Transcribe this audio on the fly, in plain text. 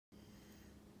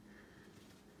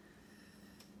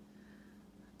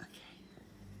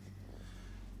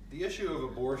The issue of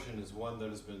abortion is one that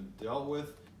has been dealt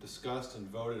with, discussed, and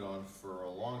voted on for a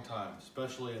long time,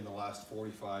 especially in the last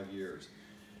 45 years.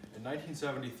 In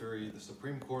 1973, the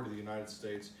Supreme Court of the United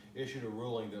States issued a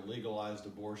ruling that legalized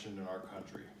abortion in our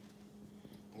country.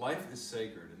 Life is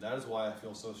sacred, and that is why I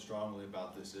feel so strongly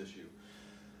about this issue.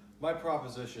 My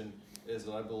proposition is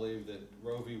that I believe that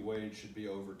Roe v. Wade should be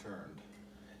overturned.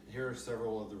 Here are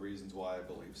several of the reasons why I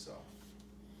believe so.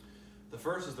 The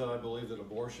first is that I believe that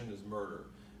abortion is murder.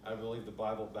 I believe the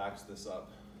Bible backs this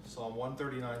up. Psalm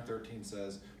 139:13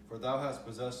 says, "For thou hast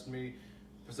possessed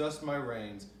my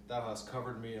reins, thou hast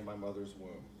covered me in my mother's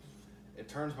womb." It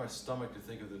turns my stomach to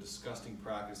think of the disgusting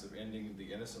practice of ending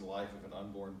the innocent life of an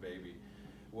unborn baby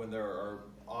when there are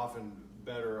often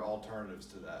better alternatives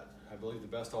to that. I believe the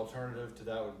best alternative to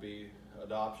that would be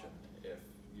adoption. If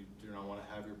you do not want to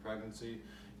have your pregnancy,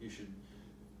 you should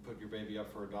put your baby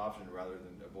up for adoption rather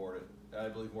than abort it. I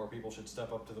believe more people should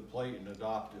step up to the plate and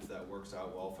adopt if that works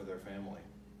out well for their family.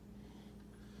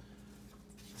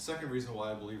 The second reason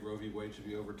why I believe Roe v. Wade should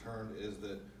be overturned is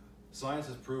that science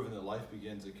has proven that life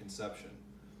begins at conception.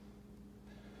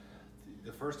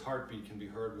 The first heartbeat can be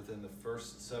heard within the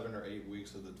first 7 or 8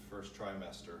 weeks of the first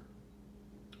trimester.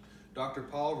 Dr.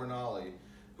 Paul Rinaldi,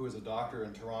 who is a doctor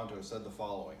in Toronto, said the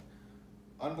following: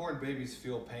 "Unborn babies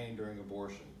feel pain during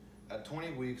abortion. At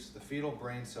 20 weeks, the fetal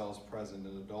brain cells present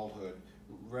in adulthood,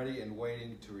 ready and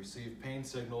waiting to receive pain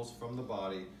signals from the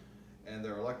body, and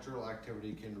their electrical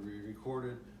activity can be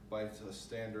recorded by the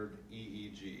standard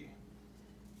EEG."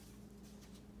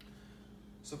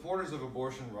 Supporters of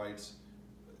abortion rights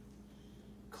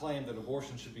claim that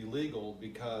abortion should be legal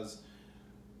because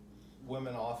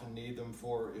women often need them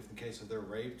for if in case of they're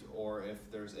raped, or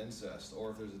if there's incest,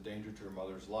 or if there's a danger to a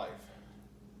mother's life.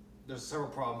 There's several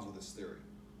problems with this theory.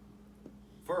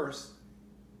 First,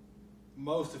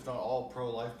 most, if not all,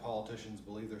 pro-life politicians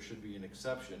believe there should be an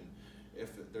exception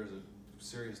if there's a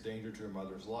serious danger to a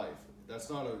mother's life. That's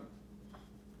not a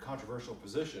controversial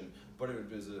position, but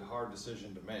it is a hard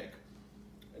decision to make.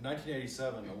 In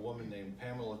 1987, a woman named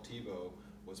Pamela Tebow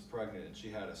was pregnant, and she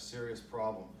had a serious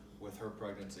problem with her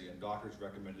pregnancy, and doctors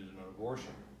recommended an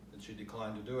abortion. And she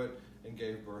declined to do it and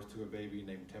gave birth to a baby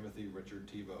named Timothy Richard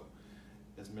Tebow.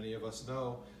 As many of us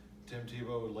know, Tim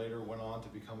Tebow later went on to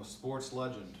become a sports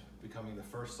legend, becoming the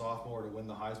first sophomore to win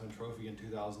the Heisman Trophy in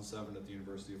 2007 at the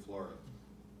University of Florida.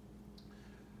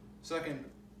 Second,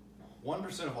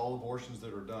 1% of all abortions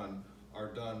that are done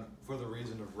for the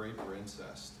reason of rape or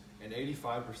incest. And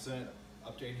 85%,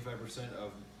 up to 85%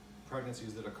 of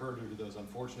pregnancies that occur due to those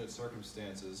unfortunate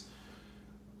circumstances,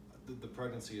 the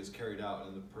pregnancy is carried out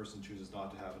and the person chooses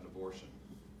not to have an abortion.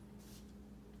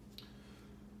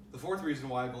 The fourth reason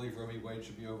why I believe Roe v. Wade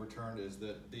should be overturned is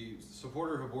that the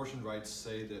supporter of abortion rights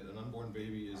say that an unborn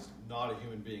baby is not a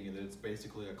human being and that it's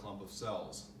basically a clump of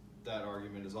cells. That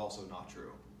argument is also not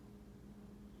true.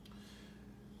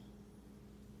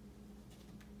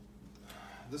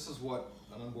 This is what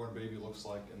an unborn baby looks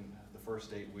like in the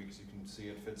first 8 weeks. You can see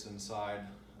it fits inside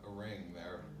a ring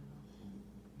there.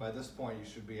 By this point, you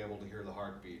should be able to hear the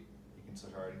heartbeat. You can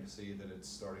start to see that it's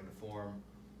starting to form.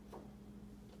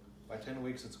 By 10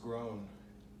 weeks, it's grown,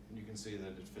 and you can see that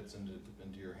it fits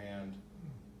into your hand.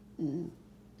 Mm-hmm.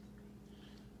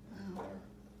 Wow.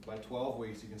 By 12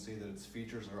 weeks, you can see that its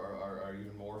features are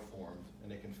even more formed,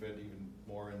 and it can fit even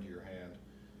more into your hand.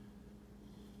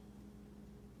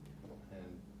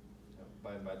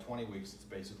 And by 20 weeks, it's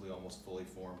basically almost fully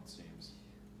formed, it seems.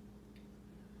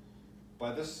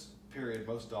 By this period,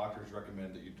 most doctors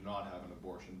recommend that you do not have an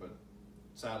abortion, but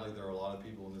sadly, there are a lot of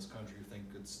people in this country who think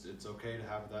it's okay to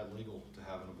have that legal to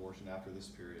have an abortion after this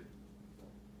period.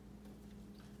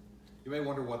 You may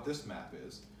wonder what this map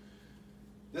is.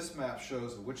 This map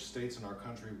shows which states in our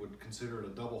country would consider it a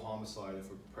double homicide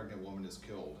if a pregnant woman is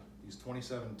killed. These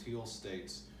 27 teal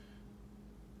states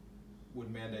would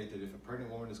mandate that if a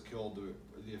pregnant woman is killed,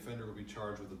 the offender would be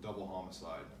charged with a double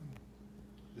homicide.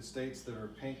 The states that are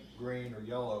pink, green, or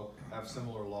yellow have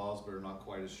similar laws but are not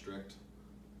quite as strict.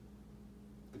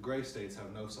 The gray states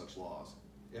have no such laws.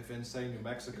 If in, say, New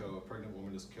Mexico, a pregnant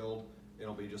woman is killed,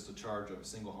 it'll be just a charge of a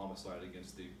single homicide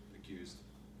against the accused.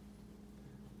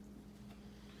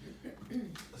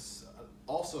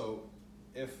 Also,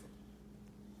 if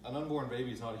an unborn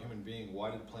baby is not a human being,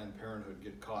 why did Planned Parenthood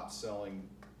get caught selling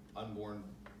unborn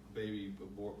baby,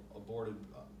 aborted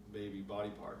baby body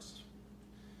parts?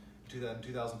 In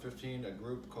 2015, a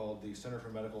group called the Center for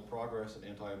Medical Progress, an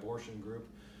anti-abortion group,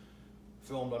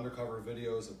 filmed undercover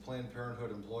videos of Planned Parenthood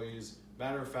employees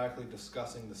matter-of-factly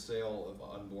discussing the sale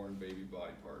of unborn baby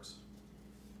body parts.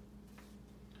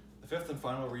 The fifth and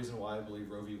final reason why I believe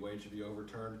Roe v. Wade should be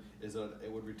overturned is that it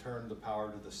would return the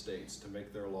power to the states to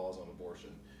make their laws on abortion.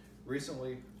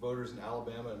 Recently, voters in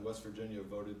Alabama and West Virginia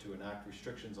voted to enact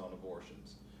restrictions on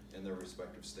abortions in their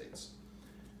respective states.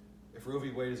 If Roe v.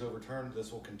 Wade is overturned,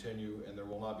 this will continue, and there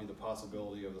will not be the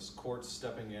possibility of the courts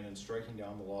stepping in and striking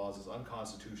down the laws as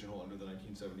unconstitutional under the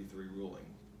 1973 ruling.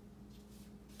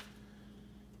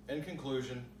 In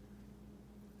conclusion,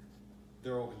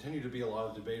 there will continue to be a lot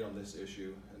of debate on this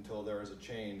issue until there is a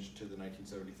change to the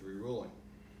 1973 ruling.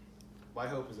 My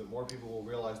hope is that more people will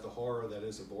realize the horror that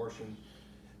is abortion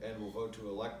and will vote to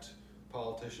elect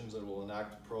politicians that will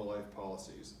enact pro-life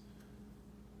policies.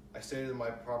 I stated that my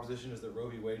proposition is that Roe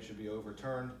v. Wade should be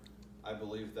overturned. I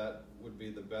believe that would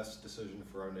be the best decision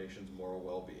for our nation's moral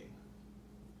well-being.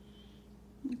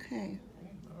 Okay.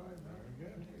 All right, very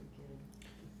good.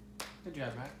 Good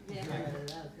job, Matt. Yeah, that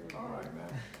was really All good. right,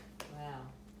 Matt. Wow,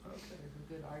 Okay.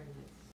 a good argument.